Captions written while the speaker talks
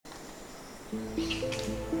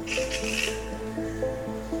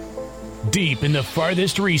Deep in the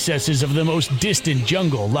farthest recesses of the most distant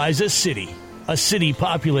jungle lies a city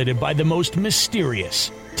populated by the most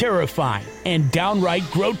mysterious, terrifying, and downright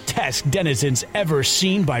grotesque denizens ever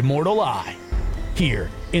seen by mortal eye. Here,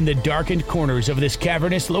 in the darkened corners of this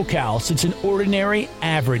cavernous locale sits an ordinary,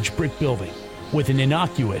 average brick building with an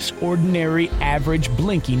innocuous, ordinary, average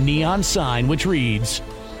blinking neon sign which reads,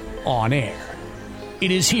 On Air.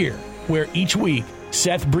 It is here where each week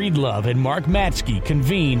Seth Breedlove and Mark Matsky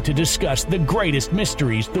convene to discuss the greatest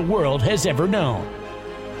mysteries the world has ever known.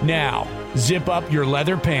 Now, zip up your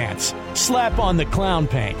leather pants, slap on the clown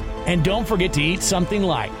paint, and don't forget to eat something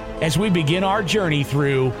light as we begin our journey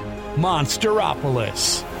through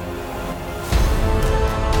Monsteropolis.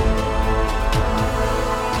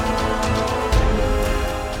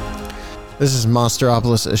 This is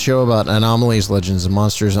Monsteropolis, a show about anomalies, legends, and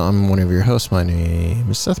monsters. I'm one of your hosts. My name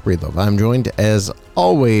is Seth Breedlove. I'm joined, as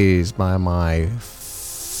always, by my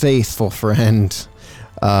faithful friend,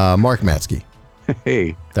 Mark Matsky.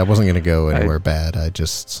 Hey. That wasn't going to go anywhere bad. I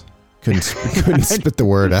just couldn't spit the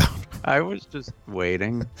word out. I was just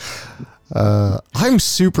waiting. I'm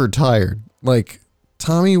super tired. Like,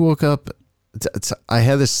 Tommy woke up. I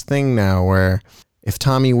have this thing now where if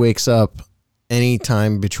Tommy wakes up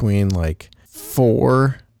anytime between like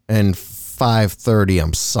 4 and 5:30,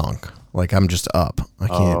 I'm sunk. Like, I'm just up. I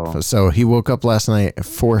can't. Oh. So he woke up last night at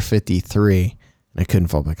 4:53, and I couldn't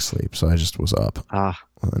fall back asleep. So I just was up.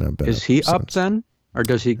 Is he up then, or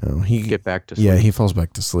does he get back to sleep? Yeah, he falls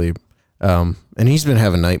back to sleep. And he's been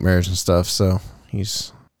having nightmares and stuff. So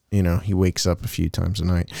he's, he wakes up a few times a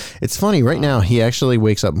night. It's funny right now. He actually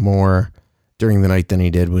wakes up more during the night than he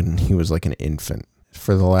did when he was like an infant.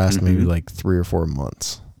 For the last maybe like 3 or 4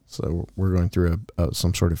 months. So we're going through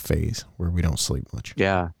some sort of phase where we don't sleep much.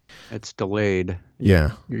 Yeah, it's delayed.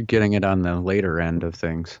 Yeah. You're getting it on the later end of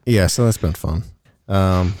things. Yeah, so that's been fun.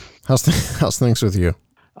 How's things with you?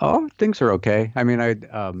 Oh, things are okay. I mean, I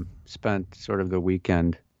spent sort of the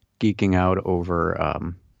weekend geeking out over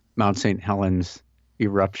Mount St. Helens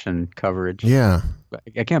eruption coverage. Yeah.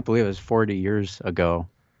 I can't believe it was 40 years ago.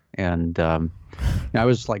 And I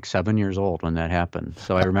was like 7 years old when that happened.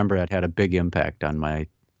 So I remember that had a big impact on my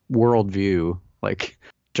worldview. Like,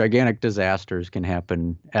 gigantic disasters can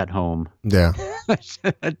happen at home. Yeah.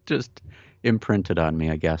 It just imprinted on me,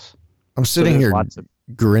 I guess. I'm sitting here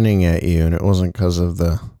grinning at you, and it wasn't because of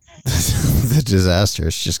the disaster.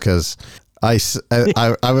 It's just because I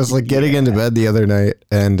was like getting into bed the other night,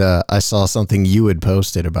 and I saw something you had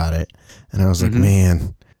posted about it. And I was like,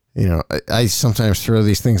 man... I sometimes throw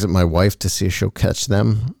these things at my wife to see if she'll catch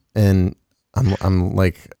them, and I'm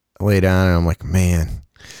like lay down and I'm like, man,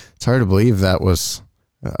 it's hard to believe that was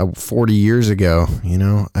 40 years ago.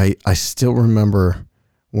 I still remember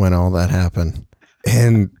when all that happened,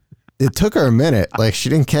 and it took her a minute. Like, she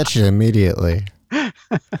didn't catch it immediately.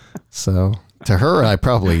 So to her,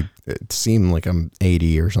 it seemed like I'm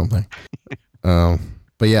 80 or something.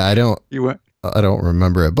 But yeah, I don't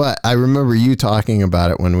remember it, but I remember you talking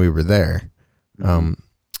about it when we were there.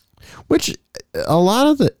 Which a lot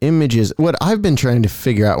of the images, what I've been trying to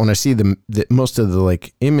figure out when I see the most of the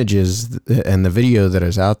like images and the video that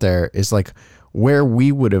is out there is like where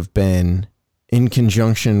we would have been in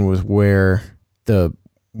conjunction with where the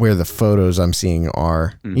photos I'm seeing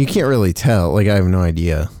are. You can't really tell. Like, I have no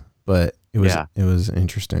idea, but it was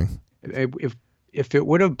interesting. If it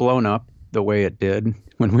would have blown up the way it did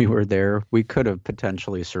when we were there, we could have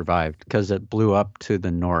potentially survived because it blew up to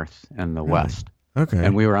the north and the west. Okay.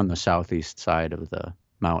 And we were on the southeast side of the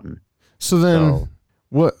mountain. So then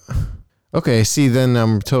what? Okay. See, then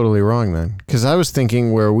I'm totally wrong then. Cause I was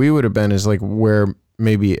thinking where we would have been is like where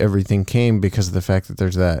maybe everything came because of the fact that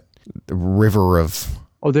there's that river of.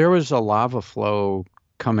 Oh, there was a lava flow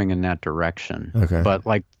coming in that direction. Okay. But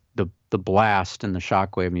like the blast and the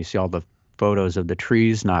shockwave, and you see all the photos of the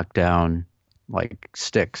trees knocked down like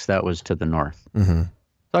sticks, that was to the north. So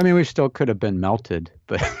I mean, we still could have been melted,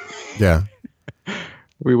 but yeah,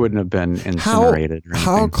 we wouldn't have been incinerated.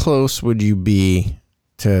 How close would you be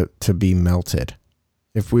to be melted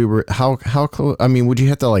if we were? How close? I mean, would you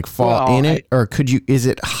have to like fall in it, or could you? Is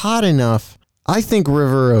it hot enough? I think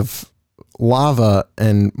river of lava,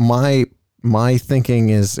 and my thinking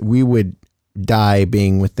is we would die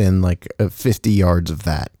being within like 50 yards of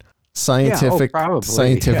that.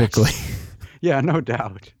 Scientifically. Yes. Yeah, no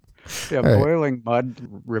doubt. Yeah, all boiling right. Mud,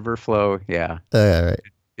 river flow. Yeah. All right.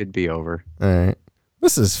 It'd be over. All right.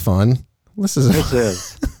 This is fun. This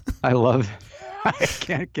is. I love it. I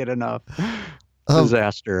can't get enough.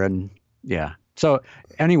 Disaster. And yeah. So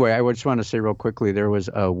anyway, I just want to say real quickly, there was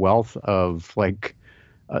a wealth of like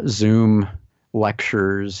Zoom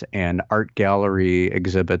lectures and art gallery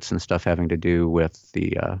exhibits and stuff having to do with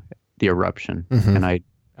the eruption. Mhm. And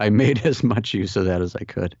I made as much use of that as I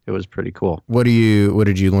could. It was pretty cool. What did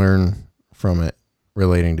you learn from it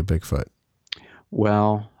relating to Bigfoot?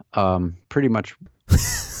 Well, pretty much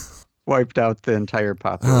wiped out the entire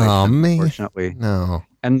population, Oh, man. unfortunately. No.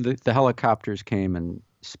 And the helicopters came and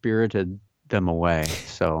spirited them away.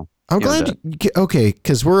 So I'm you know, glad. Okay,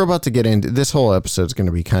 because we're about to get into this whole episode's going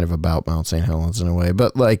to be kind of about Mount St. Helens in a way.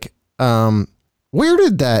 But like, where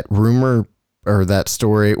did that rumor or that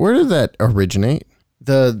story? Where did that originate?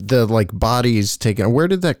 The like bodies taken. Where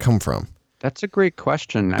did that come from? that's a great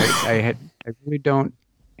question. I really don't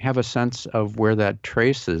have a sense of where that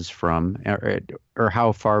traces from or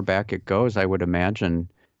how far back it goes. I would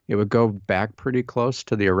imagine it would go back pretty close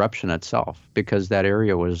to the eruption itself, because that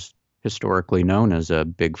area was historically known as a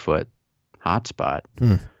Bigfoot hotspot.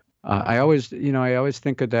 Hmm. I always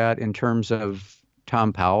think of that in terms of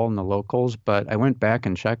Tom Powell and the locals, but I went back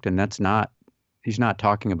and checked, and he's not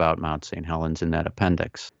talking about Mount St. Helens in that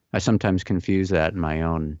appendix. I sometimes confuse that in my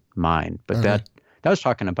own mind, but that was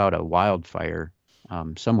talking about a wildfire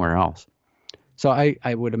somewhere else. So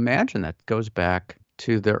I would imagine that goes back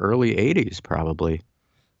to the early 80s, probably,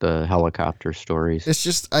 the helicopter stories. It's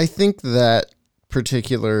just, I think that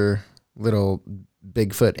particular little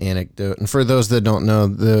Bigfoot anecdote, and for those that don't know,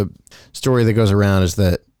 the story that goes around is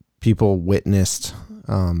that people witnessed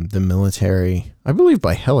the military, I believe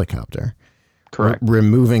by helicopter, Correct.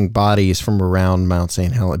 removing bodies from around Mount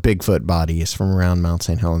St. Helens, Bigfoot bodies from around Mount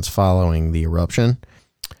St. Helens following the eruption.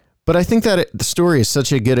 But I think that the story is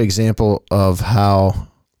such a good example of how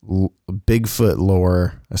Bigfoot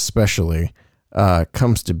lore, especially,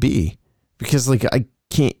 comes to be, because like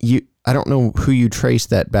I don't know who you trace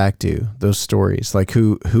that back to, those stories, like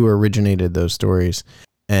who originated those stories,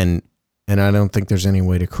 and I don't think there's any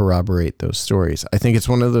way to corroborate those stories. I think it's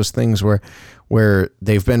one of those things where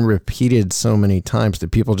they've been repeated so many times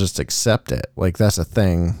that people just accept it. Like that's a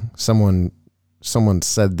thing. Someone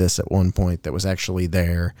said this at one point that was actually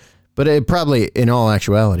there, but it probably, in all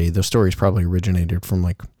actuality, those stories probably originated from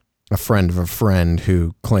like a friend of a friend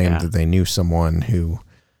who claimed that they knew someone who.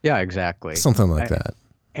 Yeah, exactly. Something like that.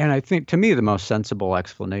 And I think, to me, the most sensible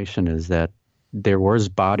explanation is that there was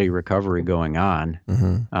body recovery going on,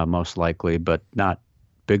 most likely, but not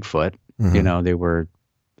Bigfoot. Mm-hmm. You know, they were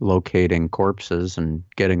locating corpses and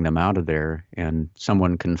getting them out of there, and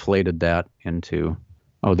someone conflated that into,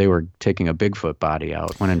 they were taking a Bigfoot body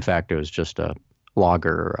out, when in fact it was just a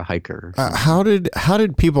logger or a hiker. How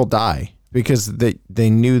did people die? Because they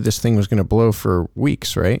knew this thing was going to blow for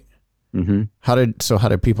weeks, right? Mm-hmm. How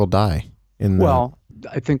did people die? Well,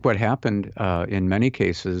 I think what happened in many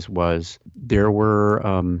cases was there were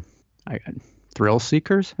thrill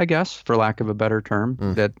seekers, I guess, for lack of a better term,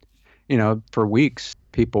 that, you know, for weeks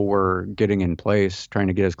people were getting in place, trying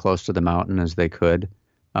to get as close to the mountain as they could.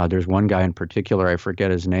 There's one guy in particular, I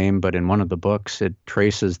forget his name, but in one of the books it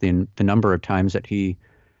traces the number of times that he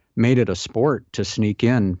made it a sport to sneak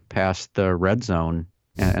in past the red zone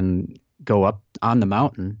and go up on the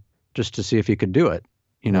mountain just to see if he could do it,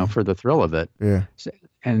 you know, for the thrill of it. Yeah.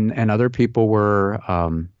 And other people were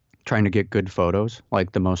trying to get good photos,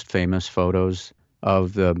 like the most famous photos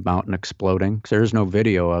of the mountain exploding. 'Cause there's no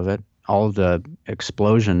video of it. All of the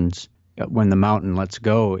explosions when the mountain lets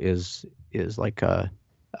go is like a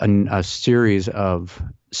series of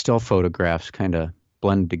still photographs kind of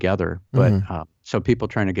blended together. But so people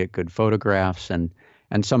trying to get good photographs, and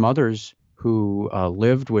some others who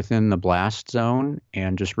lived within the blast zone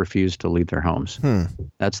and just refused to leave their homes.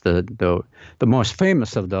 That's the most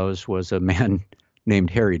famous of those was a man named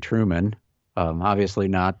Harry Truman. Obviously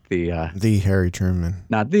not the Harry Truman.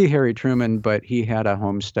 Not the Harry Truman, but he had a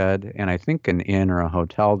homestead and I think an inn or a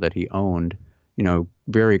hotel that he owned, you know,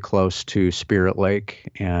 very close to Spirit Lake.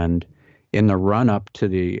 And in the run up to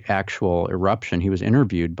the actual eruption, he was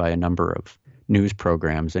interviewed by a number of news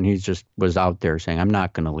programs, and he just was out there saying, "I'm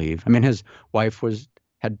not going to leave." I mean, his wife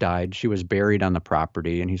had died; she was buried on the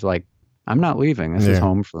property, and he's like, "I'm not leaving. This is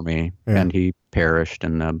home for me." Yeah. And he perished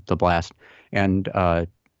in the blast. And a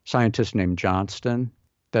scientist named Johnston,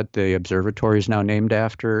 that the observatory is now named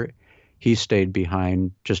after, he stayed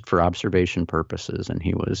behind just for observation purposes, and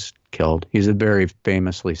he was killed. He's very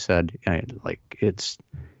famously said, like, "It's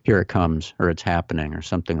here it comes," or "It's happening," or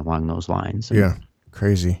something along those lines. And, yeah,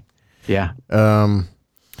 crazy. Yeah. All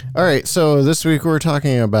right. So this week we're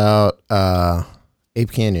talking about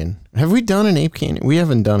Ape Canyon. Have we done an Ape Canyon? We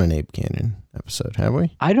haven't done an Ape Canyon episode, have we?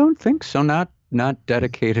 I don't think so. Not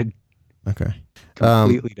dedicated Okay.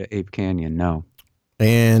 completely to Ape Canyon. No.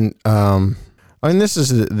 And I mean, this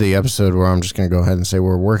is the episode where I'm just going to go ahead and say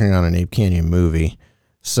we're working on an Ape Canyon movie.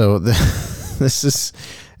 So this is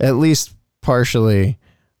at least partially,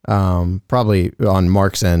 probably on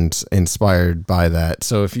Mark's end, inspired by that.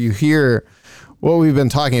 So if you hear what we've been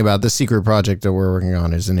talking about, the secret project that we're working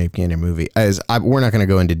on is an Ape Canyon movie. We're not going to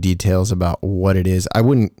go into details about what it is. I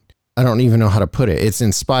don't even know how to put it. It's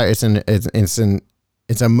inspired.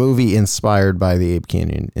 It's a movie inspired by the Ape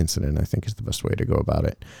Canyon incident, I think is the best way to go about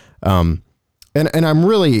it. And I'm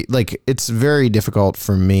really like, it's very difficult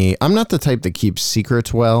for me. I'm not the type that keeps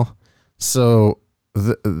secrets well. So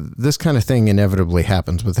this kind of thing inevitably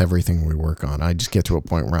happens with everything we work on. I just get to a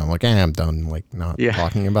point where I'm like, I'm done, like not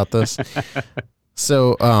talking about this.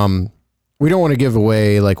 So, we don't want to give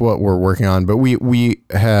away like what we're working on, but we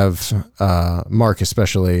have, Mark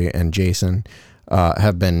especially and Jason,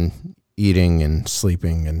 have been eating and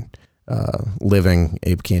sleeping and, living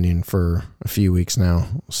Ape Canyon for a few weeks now.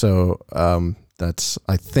 So,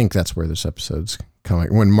 I think that's where this episode's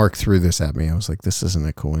coming. When Mark threw this at me, I was like, this isn't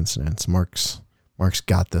a coincidence. Mark's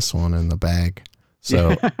got this one in the bag.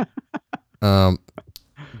 So,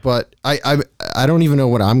 but I don't even know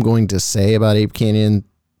what I'm going to say about Ape Canyon,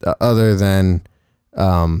 other than,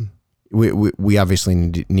 we obviously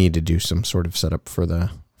need to do some sort of setup for the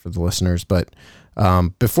listeners. But,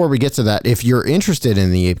 before we get to that, if you're interested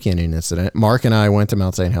in the Ape Canyon incident, Mark and I went to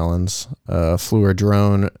Mount St. Helens, flew a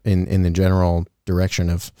drone in the general direction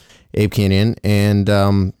of Ape Canyon,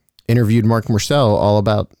 and interviewed Mark Mursell all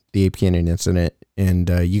about the Ape Canyon incident. And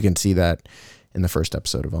you can see that in the first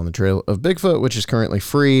episode of On the Trail of Bigfoot, which is currently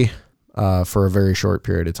free for a very short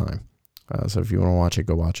period of time. So if you want to watch it,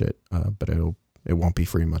 go watch it. But it won't be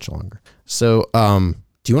free much longer. So do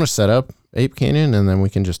you want to set up Ape Canyon, and then we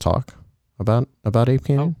can just talk about Ape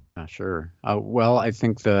Canyon? Oh, sure. Well, I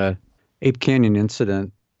think the Ape Canyon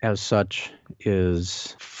incident as such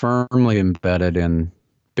is firmly embedded in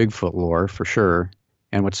Bigfoot lore for sure.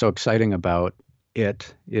 And what's so exciting about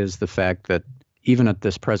it is the fact that even at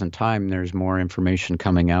this present time, there's more information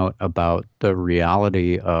coming out about the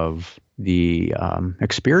reality of the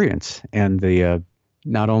experience, and the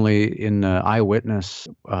not only in the eyewitness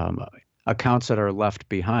accounts that are left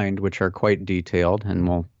behind, which are quite detailed, and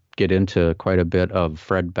we'll get into quite a bit of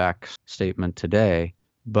Fred Beck's statement today,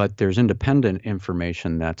 but there's independent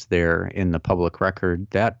information that's there in the public record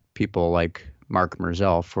that people like Mark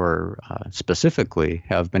Mursell specifically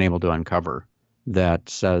have been able to uncover, that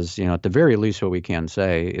says, at the very least, what we can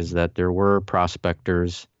say is that there were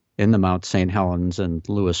prospectors in the Mount St. Helens and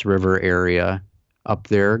Lewis River area up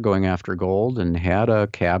there going after gold, and had a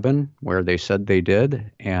cabin where they said they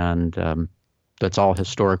did, and that's all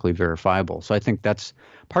historically verifiable. So I think that's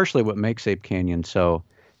partially what makes Ape Canyon so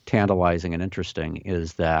tantalizing and interesting,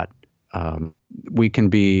 is that we can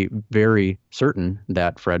be very certain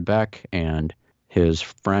that Fred Beck and his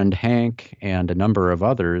friend Hank and a number of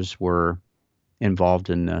others were involved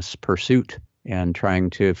in this pursuit and trying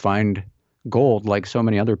to find gold, like so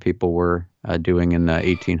many other people were doing in the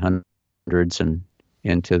 1800s and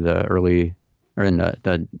into the early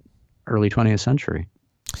 20th century.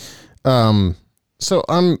 So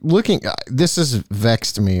I'm looking, this has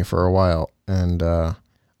vexed me for a while, and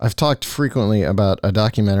I've talked frequently about a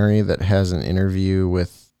documentary that has an interview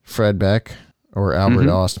with Fred Beck or Albert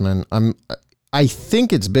Ostman. I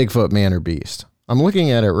think it's Bigfoot, Man or Beast. I'm looking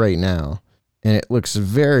at it right now, and it looks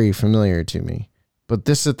very familiar to me. But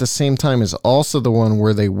this at the same time is also the one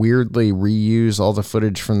where they weirdly reuse all the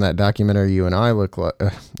footage from that documentary you and I look like.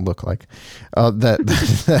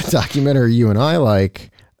 That documentary you and I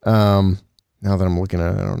like. Now that I'm looking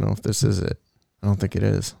at it, I don't know if this is it. I don't think it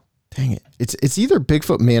is. Dang it. It's either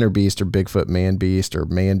Bigfoot, Man or Beast, or Bigfoot, Man Beast, or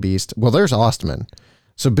Man Beast. Well, there's Ostman.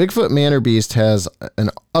 So Bigfoot, Man or Beast has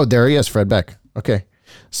there he is, Fred Beck. Okay.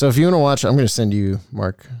 So if you want to watch, I'm going to send you,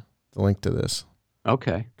 Mark, the link to this.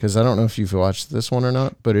 Okay. Because I don't know if you've watched this one or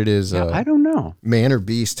not, but it is. I don't know. Man or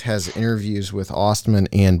Beast has interviews with Ostman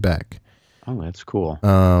and Beck. Oh, that's cool.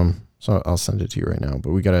 So I'll send it to you right now.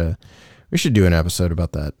 But we should do an episode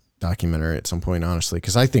about that documentary at some point, honestly,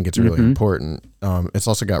 because I think it's really important. It's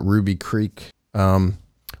also got Ruby Creek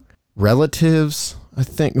relatives, I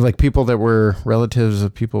think, like people that were relatives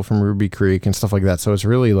of people from Ruby Creek and stuff like that. So it's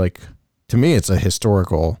really like, to me, it's a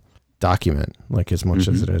historical document, like as much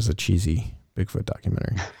as it is a cheesy Bigfoot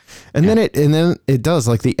documentary. And then it does,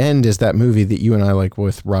 like, the end is that movie that you and I like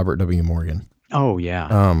with Robert W. Morgan. Oh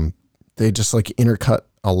yeah. They just like intercut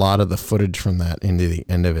a lot of the footage from that into the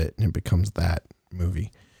end of it, and it becomes that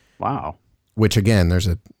movie. Wow. Which again, there's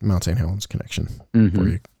a Mount St. Helens connection for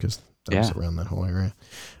you, because that was around that whole area.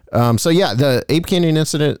 So yeah, the Ape Canyon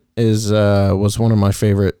incident was one of my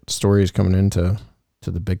favorite stories coming into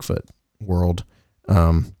the Bigfoot world.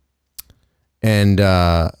 And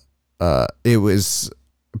it was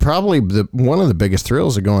probably one of the biggest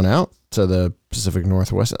thrills of going out to the Pacific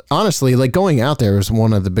Northwest. Honestly, like going out there was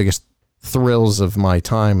one of the biggest thrills of my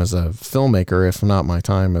time as a filmmaker, if not my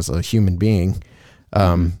time as a human being.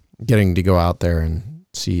 Getting to go out there and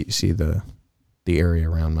see the area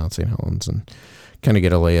around Mount St. Helens and kind of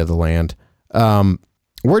get a lay of the land.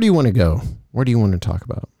 Where do you want to go? Where do you want to talk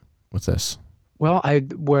about with this? Well,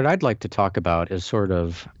 what I'd like to talk about is sort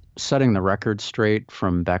of setting the record straight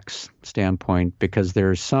from Beck's standpoint, because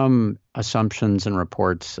there's some assumptions and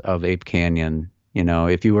reports of Ape Canyon. You know,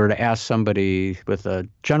 if you were to ask somebody with a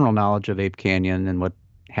general knowledge of Ape Canyon and what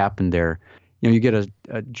happened there, you know, you get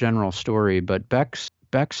a general story, but Beck's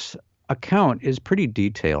account is pretty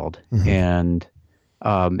detailed, and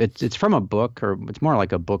it's from a book, or it's more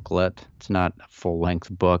like a booklet. It's not a full-length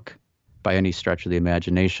book by any stretch of the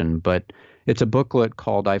imagination, but it's a booklet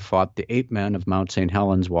called "I Fought the Ape Men of Mount St.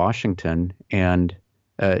 Helens, Washington," and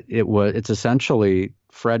it's essentially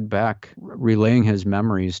Fred Beck relaying his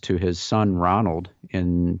memories to his son Ronald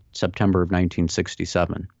in September of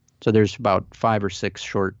 1967. So there's about 5 or 6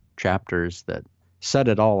 short chapters that set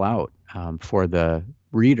it all out for the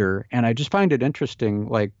reader, and I just find it interesting.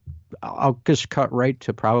 Like, I'll just cut right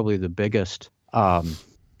to probably the biggest,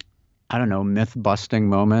 myth-busting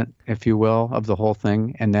moment, if you will, of the whole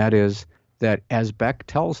thing, and that is that, as Beck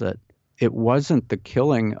tells it, it wasn't the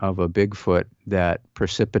killing of a Bigfoot that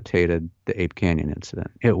precipitated the Ape Canyon incident.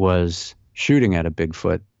 It was shooting at a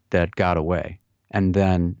Bigfoot that got away. And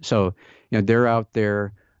then, so, you know, they're out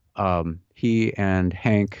there, he and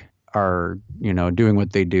Hank are, you know, doing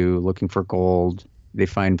what they do, looking for gold. They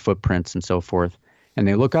find footprints and so forth. And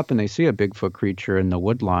they look up and they see a Bigfoot creature in the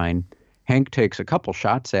wood line. Hank takes a couple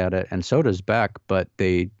shots at it, and so does Beck, but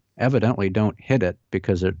they evidently don't hit it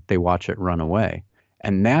because they watch it run away.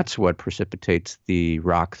 And that's what precipitates the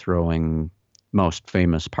rock-throwing, most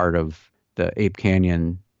famous part of the Ape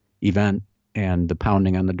Canyon event, and the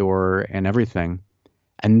pounding on the door and everything.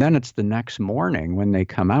 And then it's the next morning when they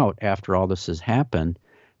come out after all this has happened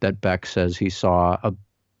that Beck says he saw a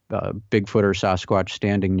Bigfoot or Sasquatch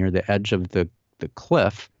standing near the edge of the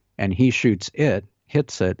cliff, and he shoots it,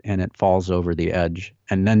 hits it, and it falls over the edge.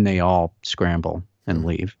 And then they all scramble and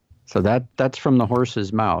leave. So that's from the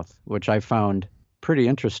horse's mouth, which I found pretty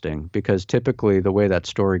interesting, because typically the way that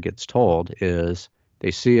story gets told is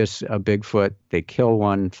they see a Bigfoot, they kill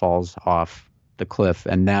one, falls off the cliff,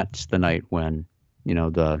 and that's the night when, you know,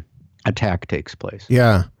 the attack takes place.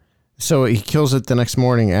 Yeah. So he kills it the next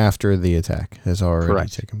morning after the attack has already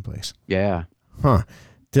taken place. Yeah. Huh.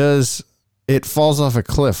 Does it falls off a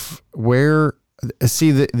cliff? Where?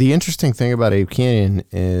 See, the interesting thing about Ape Canyon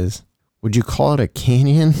is, would you call it a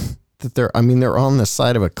canyon? That they're on the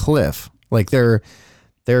side of a cliff. Like their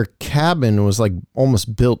cabin was like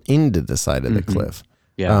almost built into the side of the cliff.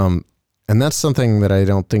 Yeah. And that's something that I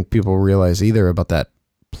don't think people realize either about that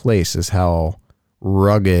place, is how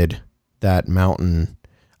rugged that mountain.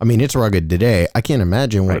 I mean, it's rugged today. I can't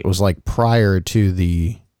imagine what it was like prior to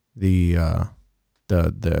the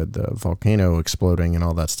volcano exploding and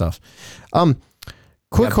all that stuff.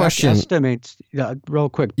 Quick question. Beck estimates, real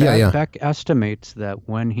quick. Beck estimates that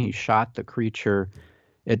when he shot the creature,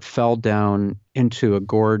 it fell down into a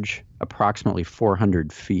gorge approximately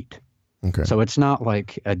 400 feet. Okay. So it's not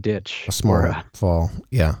like a ditch. A small fall.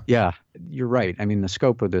 Yeah. Yeah, you're right. I mean, the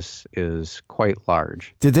scope of this is quite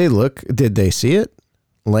large. Did they see it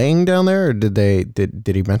laying down there, or did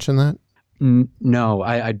he mention that? No,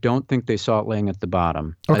 I don't think they saw it laying at the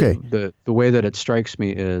bottom. Okay. The way that it strikes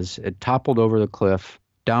me is it toppled over the cliff,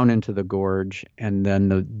 down into the gorge, and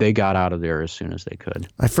then they got out of there as soon as they could.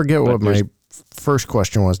 I forget what my first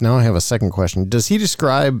question was. Now I have a second question. Does he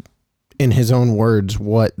describe in his own words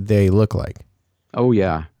what they look like? Oh,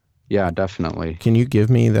 yeah. Yeah, definitely. Can you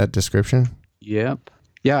give me that description? Yep.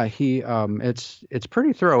 Yeah, it's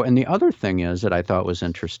pretty thorough. And the other thing is that I thought was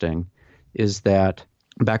interesting is that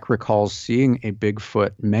Beck recalls seeing a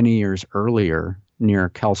Bigfoot many years earlier near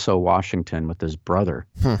Kelso, Washington with his brother.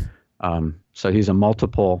 So he's a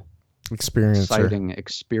multiple sighting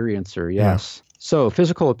experiencer. Yes. Yeah. So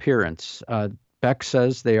physical appearance. Beck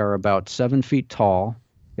says they are about 7 feet tall.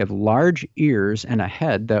 They have large ears and a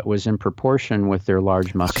head that was in proportion with their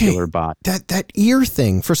large muscular body. That ear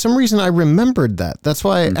thing, for some reason I remembered that. That's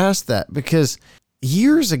why I asked that, because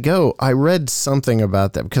years ago I read something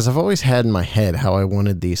about that, because I've always had in my head how I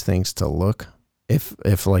wanted these things to look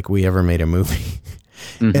if like we ever made a movie.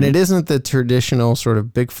 And it isn't the traditional sort of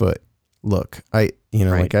Bigfoot look.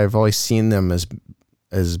 Like I've always seen them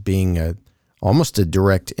as being almost a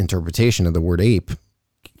direct interpretation of the word ape,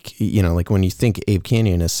 like when you think Ape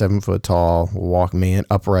Canyon is 7 foot tall,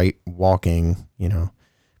 upright walking,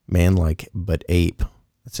 man-like, but ape.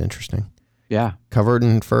 That's interesting. Yeah. Covered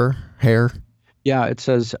in fur, hair. Yeah, it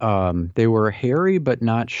says they were hairy but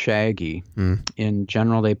not shaggy. In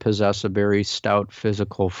general, they possess a very stout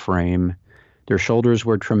physical frame. Their shoulders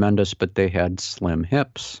were tremendous, but they had slim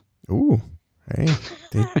hips. Ooh, hey,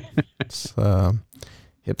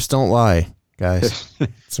 hips don't lie, guys.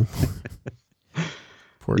 It's important.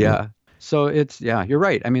 Yeah. So you're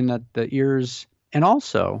right. I mean, that the ears, and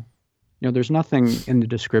also, there's nothing in the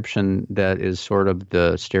description that is sort of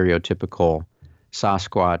the stereotypical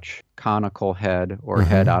Sasquatch conical head or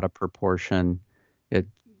head out of proportion.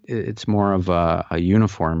 It's more of a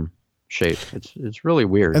uniform shape. It's really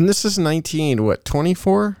weird. And this is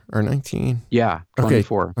 24 or 19? Yeah,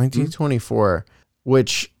 24. Okay, 1924,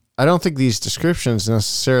 which I don't think these descriptions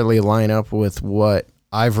necessarily line up with what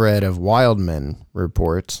I've read of Wildman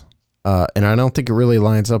reports. And I don't think it really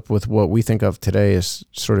lines up with what we think of today as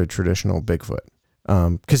sort of traditional Bigfoot.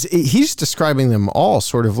 Because he's describing them all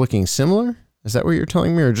sort of looking similar. Is that what you're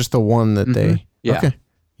telling me, or just the one that they? Yeah. Okay.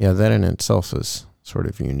 Yeah, that in itself is sort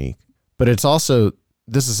of unique. But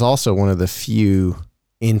this is also one of the few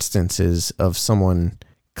instances of someone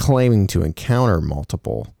claiming to encounter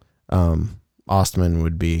multiple. Ostman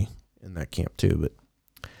would be in that camp too, but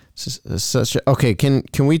okay. Can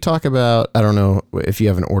we talk about? I don't know if you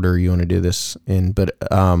have an order you want to do this in, but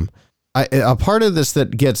a part of this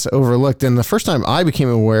that gets overlooked, and the first time I became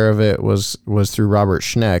aware of it was through Robert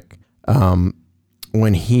Schneck.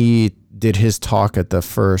 When he did his talk at the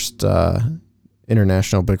first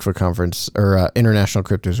International Bigfoot Conference or International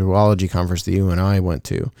Cryptozoology Conference that you and I went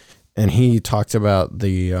to, and he talked about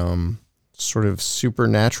the sort of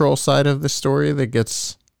supernatural side of the story that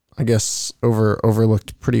gets, I guess,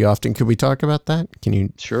 overlooked pretty often. Could we talk about that? Can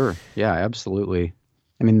you? Sure. Yeah, absolutely.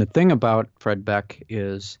 I mean, the thing about Fred Beck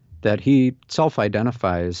is that he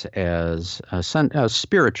self-identifies as a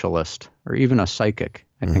spiritualist or even a psychic.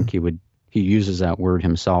 I think he uses that word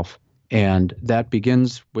himself. And that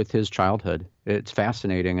begins with his childhood. It's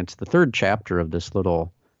fascinating. It's the third chapter of this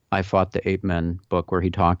little I Fought the Ape Men book, where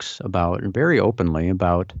he talks about, very openly,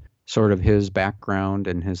 about sort of his background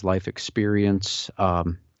and his life experience.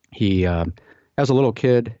 He, as a little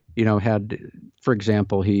kid, had, for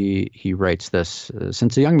example, he writes this,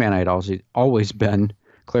 since a young man I had always been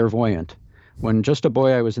clairvoyant. When just a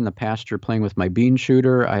boy, I was in the pasture playing with my bean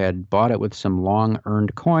shooter. I had bought it with some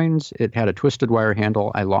long-earned coins. It had a twisted wire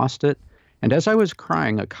handle. I lost it. And as I was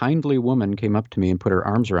crying, a kindly woman came up to me and put her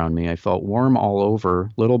arms around me. I felt warm all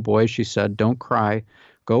over. Little boy, she said, don't cry.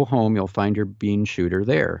 Go home. You'll find your bean shooter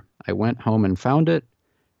there. I went home and found it.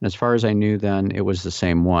 And as far as I knew then, it was the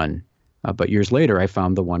same one. But years later, I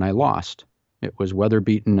found the one I lost. It was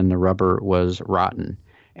weather-beaten and the rubber was rotten.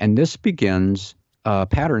 And this begins a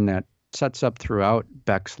pattern that sets up throughout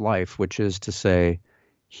Beck's life, which is to say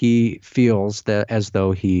he feels that as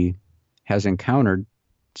though he has encountered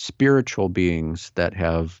spiritual beings that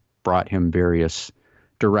have brought him various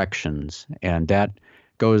directions. And that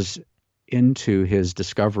goes into his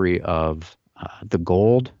discovery of the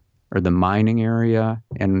gold or the mining area.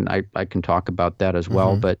 And I can talk about that as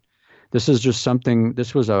well. But this is just something,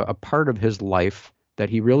 this was a part of his life that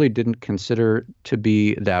he really didn't consider to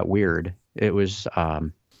be that weird. It was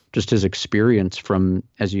just his experience from,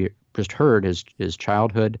 as you just heard, his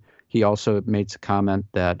childhood. He also made a comment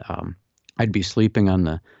that I'd be sleeping on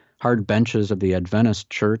the hard benches of the Adventist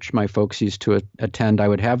church my folks used to attend. I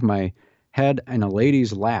would have my head in a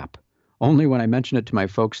lady's lap. Only when I mentioned it to my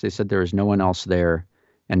folks, they said there was no one else there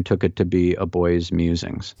and took it to be a boy's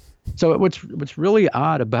musings. So what's really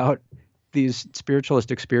odd about these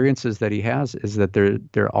spiritualist experiences that he has is that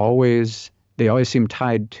they always seem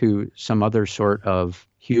tied to some other sort of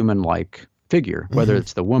human-like figure, whether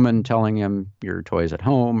it's the woman telling him your toy's at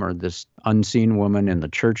home or this unseen woman in the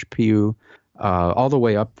church pew, all the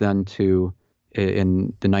way up then to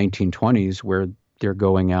in the 1920s where they're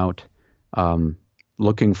going out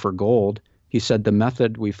looking for gold. He said the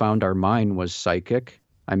method we found our mine was psychic.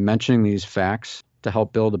 I'm mentioning these facts to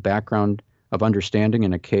help build a background of understanding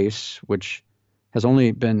in a case which has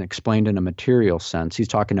only been explained in a material sense. He's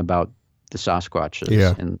talking about the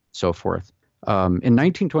Sasquatches and so forth. In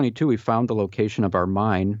 1922, we found the location of our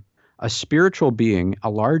mine. A spiritual being, a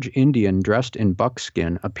large Indian dressed in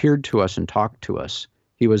buckskin, appeared to us and talked to us.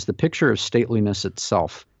 He was the picture of stateliness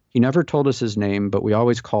itself. He never told us his name, but we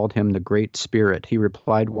always called him the Great Spirit. He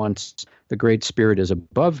replied once, the Great Spirit is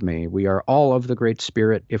above me. We are all of the Great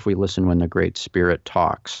Spirit if we listen when the Great Spirit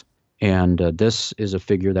talks. And this is a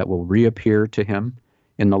figure that will reappear to him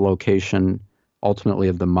in the location ultimately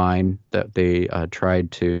of the mine that they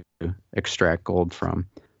tried to extract gold from.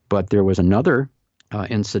 But there was another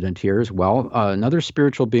incident here as well. Another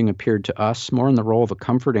spiritual being appeared to us, more in the role of a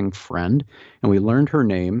comforting friend, and we learned her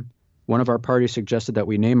name. One of our parties suggested that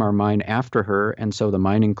we name our mine after her, and so the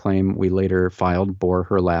mining claim we later filed bore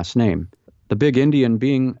her last name. The big Indian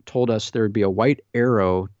being told us there would be a white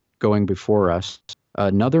arrow going before us.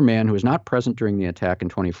 Another man who was not present during the attack in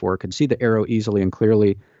 24 could see the arrow easily and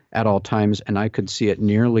clearly at all times, and I could see it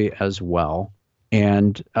nearly as well.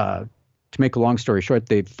 And to make a long story short,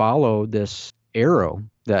 they follow this arrow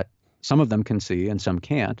that some of them can see and some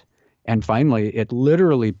can't. And finally, it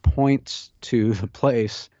literally points to the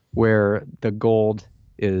place where the gold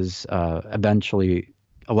is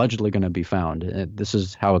allegedly going to be found. This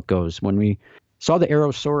is how it goes. When we saw the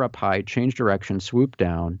arrow soar up high, change direction, swoop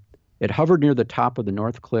down, it hovered near the top of the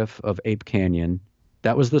north cliff of Ape Canyon.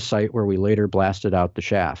 That was the site where we later blasted out the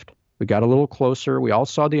shaft. We got a little closer. We all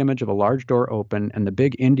saw the image of a large door open, and the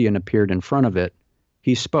big Indian appeared in front of it.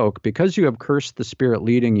 He spoke, "Because you have cursed the spirit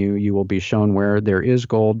leading you, you will be shown where there is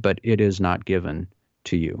gold, but it is not given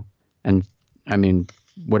to you." And I mean,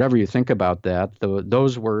 whatever you think about that,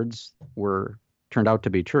 those words turned out to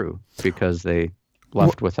be true because they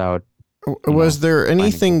left without. Was there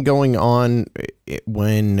anything going on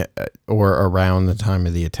when or around the time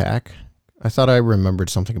of the attack? I thought I remembered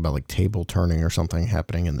something about like table turning or something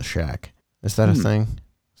happening in the shack. Is that a thing?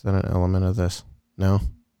 Is that an element of this? No?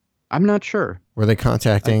 I'm not sure. Were they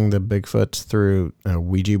contacting the Bigfoots through a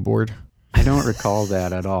Ouija board? I don't recall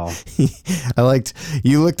that at all.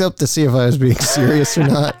 You looked up to see if I was being serious or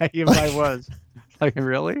not. I was. Like,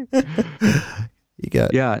 really?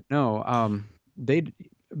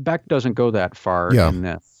 Beck doesn't go that far in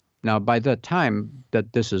this. Now, by the time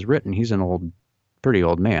that this is written, he's an pretty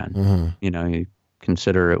old man. Mm-hmm. You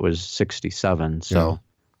consider it was 67. So,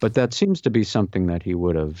 but that seems to be something that he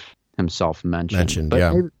would have himself mentioned.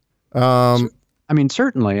 But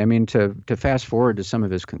certainly. I mean, to fast forward to some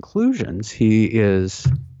of his conclusions, he is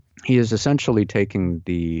essentially taking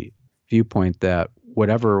the viewpoint that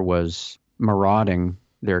whatever was marauding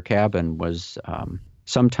their cabin was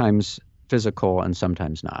sometimes physical and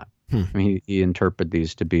sometimes not. I mean, he interpreted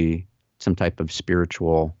these to be some type of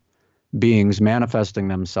spiritual beings manifesting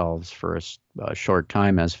themselves for a short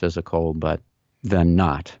time as physical, but then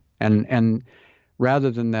not. And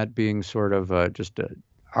rather than that being sort of just an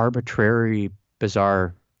arbitrary,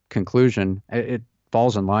 bizarre conclusion, it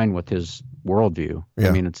falls in line with his worldview. Yeah.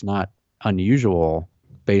 I mean, it's not unusual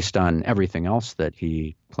based on everything else that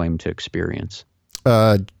he claimed to experience.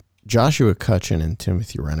 Joshua Cutchin and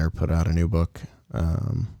Timothy Renner put out a new book.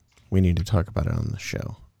 We need to talk about it on the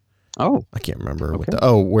show. Oh, I can't remember okay.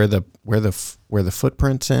 where the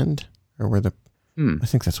footprints end, or where the I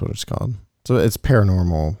think that's what it's called. So it's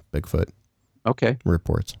paranormal Bigfoot. Okay.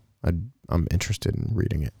 Reports. I'm interested in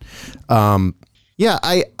reading it.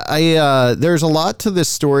 There's a lot to this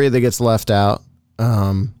story that gets left out.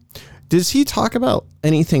 Does he talk about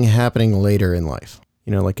anything happening later in life?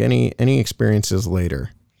 Like any experiences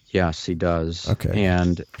later? Yes, he does. Okay.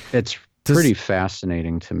 And it's pretty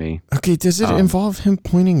fascinating to me. Okay. Does it involve him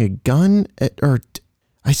pointing a gun or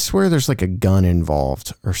I swear there's like a gun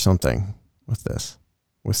involved or something with this,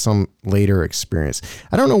 with some later experience.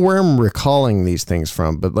 I don't know where I'm recalling these things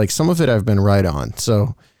from, but like some of it I've been right on.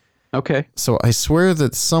 So, okay. So I swear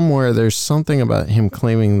that somewhere there's something about him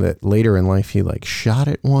claiming that later in life he like shot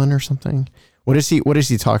at one or something. What does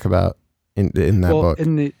he talk about in that book?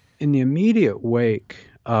 In the immediate wake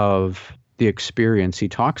of the experience, he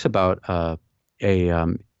talks about a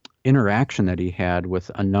interaction that he had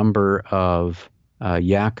with a number of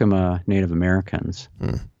Yakima Native Americans.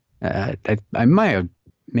 I might have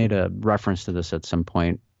made a reference to this at some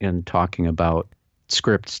point in talking about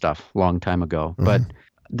script stuff a long time ago, but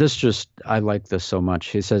I like this so much.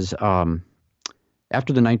 He says,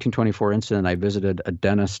 after the 1924 incident, I visited a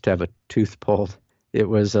dentist to have a tooth pulled. It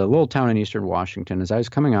was a little town in eastern Washington. As I was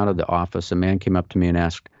coming out of the office, a man came up to me and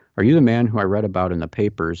asked, "Are you the man who I read about in the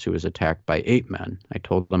papers who was attacked by 8 men?" I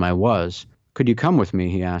told him I was. "Could you come with me?"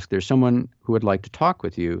 he asked. "There's someone who would like to talk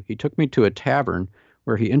with you." He took me to a tavern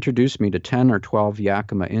where he introduced me to 10 or 12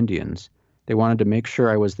 Yakima Indians. They wanted to make sure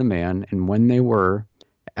I was the man, and when they were,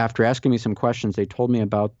 after asking me some questions, they told me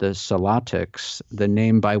about the Salatics, the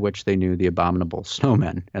name by which they knew the abominable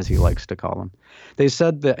snowmen, as he likes to call them. They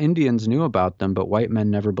said the Indians knew about them, but white men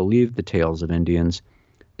never believed the tales of Indians.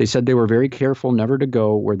 They said they were very careful never to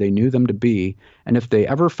go where they knew them to be, and if they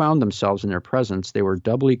ever found themselves in their presence, they were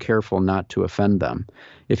doubly careful not to offend them.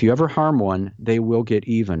 If you ever harm one, they will get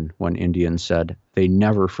even, one Indian said. They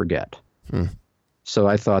never forget. So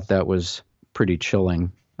I thought that was pretty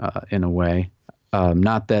chilling in a way.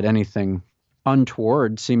 Not that anything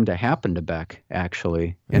untoward seemed to happen to Beck,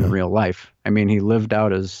 actually, in real life. I mean, he lived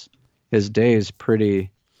out his days pretty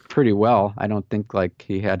well. I don't think like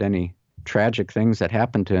he had any tragic things that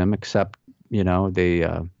happened to him, except,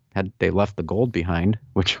 they left the gold behind,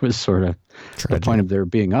 which was sort of the point of their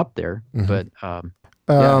being up there. But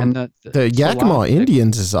and the Yakima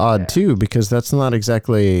Indians is odd too, because that's not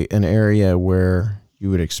exactly an area where you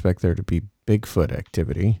would expect there to be Bigfoot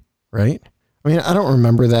activity, right? I mean, I don't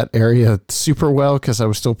remember that area super well because I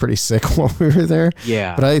was still pretty sick while we were there.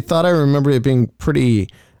 Yeah. But I thought I remember it being pretty,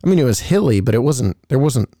 I mean, it was hilly, but there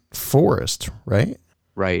wasn't forest, right?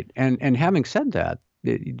 Right. And having said that,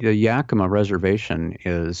 the Yakima Reservation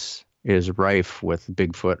is rife with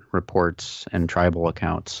Bigfoot reports and tribal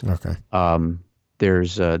accounts. Okay.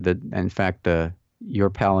 There's in fact, your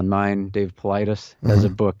pal and mine, Dave Politis, has a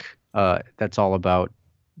book that's all about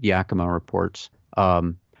Yakima reports.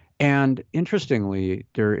 And interestingly,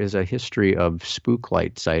 there is a history of spook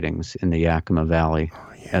light sightings in the Yakima Valley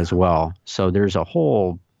as well. So there's a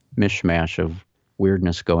whole mishmash of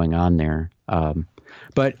weirdness going on there.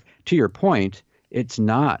 But to your point, it's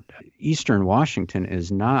not, Eastern Washington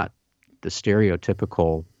is not the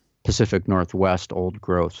stereotypical Pacific Northwest old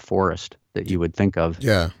growth forest that you would think of.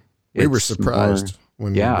 Yeah. We were surprised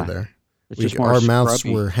when we were there. Our mouths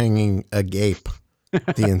were hanging agape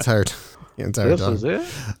the entire time. This is it?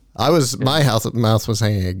 My mouth was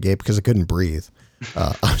hanging agape because I couldn't breathe.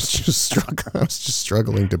 I was just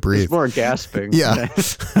struggling to breathe. It's more gasping. Yeah.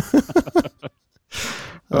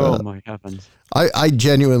 Oh my heavens. I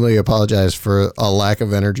genuinely apologize for a lack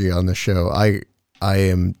of energy on the show. I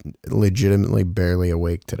am legitimately barely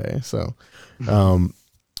awake today. So,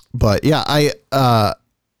 but yeah,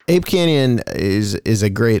 Ape Canyon is a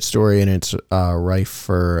great story, and it's rife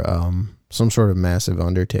for some sort of massive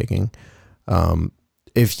undertaking.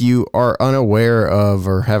 If you are unaware of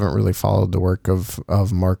or haven't really followed the work of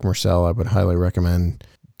Mark Mersell, I would highly recommend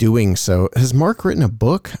doing so. Has Mark written a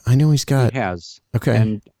book? I know he's got. He has. Okay.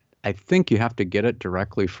 And I think you have to get it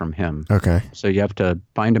directly from him. Okay. So you have to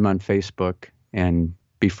find him on Facebook and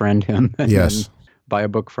befriend him. And yes. Then buy a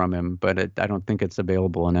book from him, but I don't think it's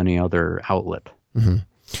available in any other outlet. Mm-hmm.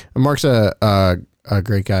 And Mark's a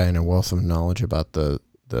great guy and a wealth of knowledge about the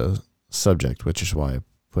subject, which is why I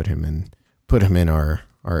put him in our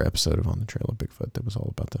episode of On the Trail of Bigfoot that was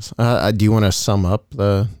all about this. Do you want to sum up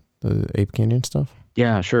the Ape Canyon stuff?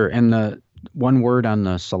 Yeah, sure. And the one word on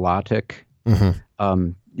the Salotic,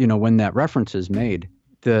 when that reference is made,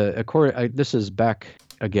 this is Beck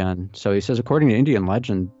again. So he says, according to Indian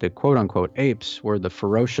legend, the quote-unquote apes were the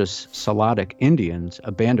ferocious Salotic Indians,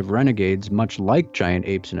 a band of renegades much like giant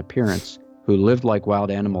apes in appearance, who lived like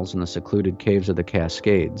wild animals in the secluded caves of the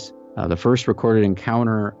Cascades. The first recorded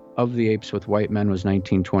encounter of the apes with white men was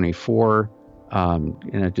 1924, and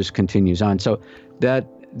it just continues on. So that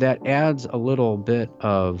adds a little bit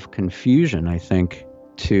of confusion, I think,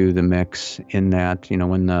 to the mix in that,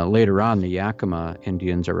 when later on the Yakima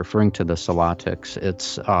Indians are referring to the Salotics,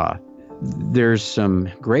 it's there's some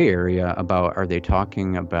gray area about, are they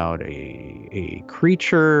talking about a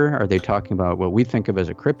creature? Are they talking about what we think of as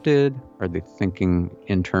a cryptid? Are they thinking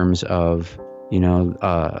in terms of,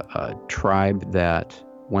 a tribe that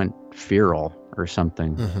went feral or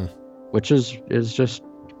something, which is just,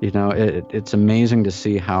 it's amazing to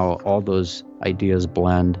see how all those ideas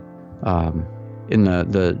blend in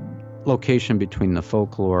the location between the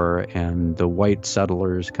folklore and the white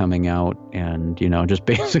settlers coming out and, just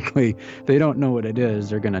basically they don't know what it is.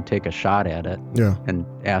 They're going to take a shot at it and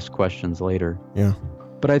ask questions later. Yeah.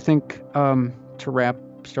 But I think to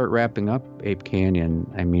start wrapping up Ape Canyon,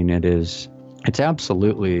 I mean, it's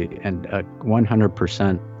absolutely a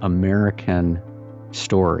 100% American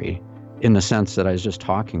story in the sense that I was just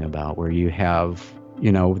talking about, where you have,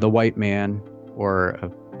 the white man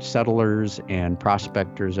or settlers and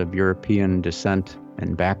prospectors of European descent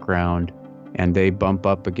and background, and they bump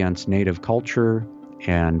up against native culture,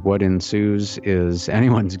 and what ensues is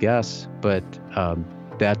anyone's guess, but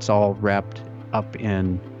that's all wrapped up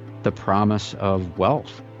in the promise of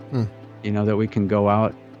wealth, that we can go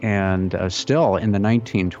out and still in the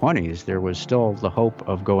 1920s, there was still the hope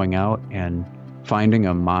of going out and finding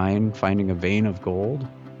a mine, finding a vein of gold.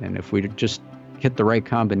 And if we just hit the right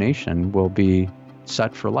combination, we'll be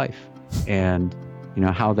set for life. And,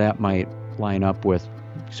 how that might line up with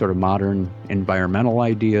sort of modern environmental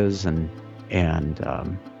ideas and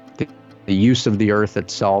the use of the earth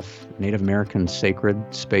itself, Native American sacred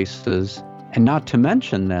spaces, and not to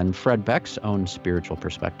mention then Fred Beck's own spiritual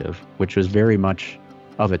perspective, which was very much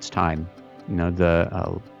of its time,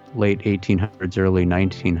 the late 1800s, early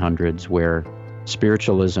 1900s, where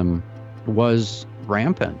spiritualism was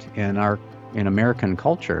rampant in American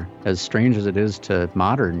culture, as strange as it is to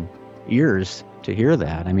modern ears to hear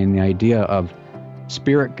that. I mean, the idea of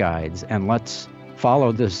spirit guides and let's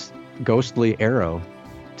follow this ghostly arrow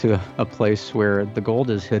to a place where the gold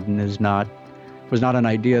is hidden was not an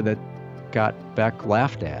idea that got Beck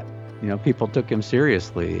laughed at. People took him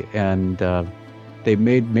seriously, and they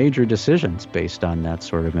made major decisions based on that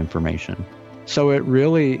sort of information. So it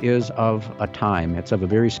really is of a time. It's of a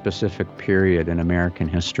very specific period in American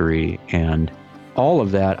history, and all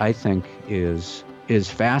of that, I think, is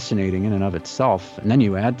fascinating in and of itself. And then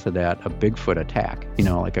you add to that a Bigfoot attack,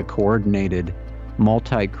 like a coordinated,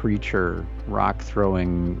 multi-creature,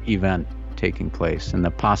 rock-throwing event taking place, and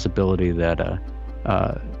the possibility that a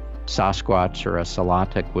Sasquatch or a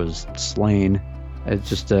Salatic was slain. It's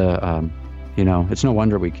just it's no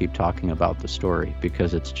wonder we keep talking about the story,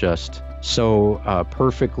 because it's just so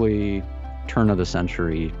perfectly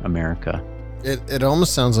turn-of-the-century America. It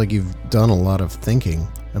almost sounds like you've done a lot of thinking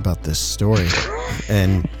about this story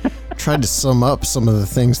and tried to sum up some of the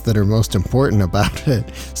things that are most important about it,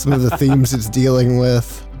 some of the themes it's dealing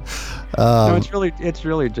with. No, it's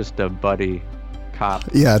really just a buddy cop.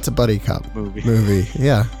 Yeah, it's a buddy cop movie.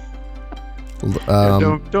 Yeah.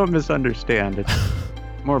 Don't misunderstand. It's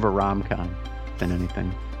more of a rom-com than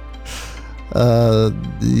anything.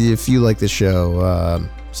 If you like the show,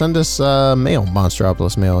 send us mail,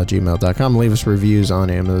 monsteropolismail@gmail.com. Leave us reviews on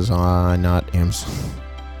Amazon, not Amazon.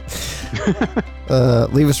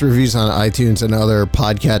 Leave us reviews on iTunes and other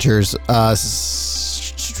podcatchers.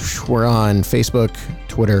 We're on Facebook,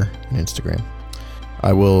 Twitter, and Instagram.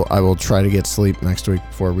 I will try to get sleep next week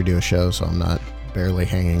before we do a show, so I'm not barely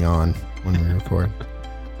hanging on when we record.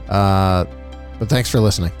 But thanks for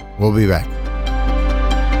listening. We'll be back.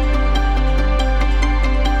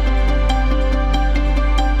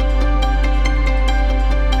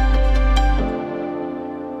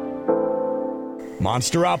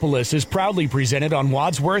 Monsteropolis is proudly presented on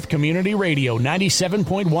Wadsworth Community Radio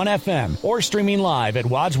 97.1 FM or streaming live at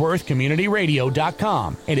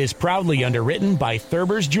wadsworthcommunityradio.com. It is proudly underwritten by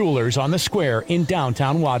Thurber's Jewelers on the Square in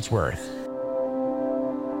downtown Wadsworth.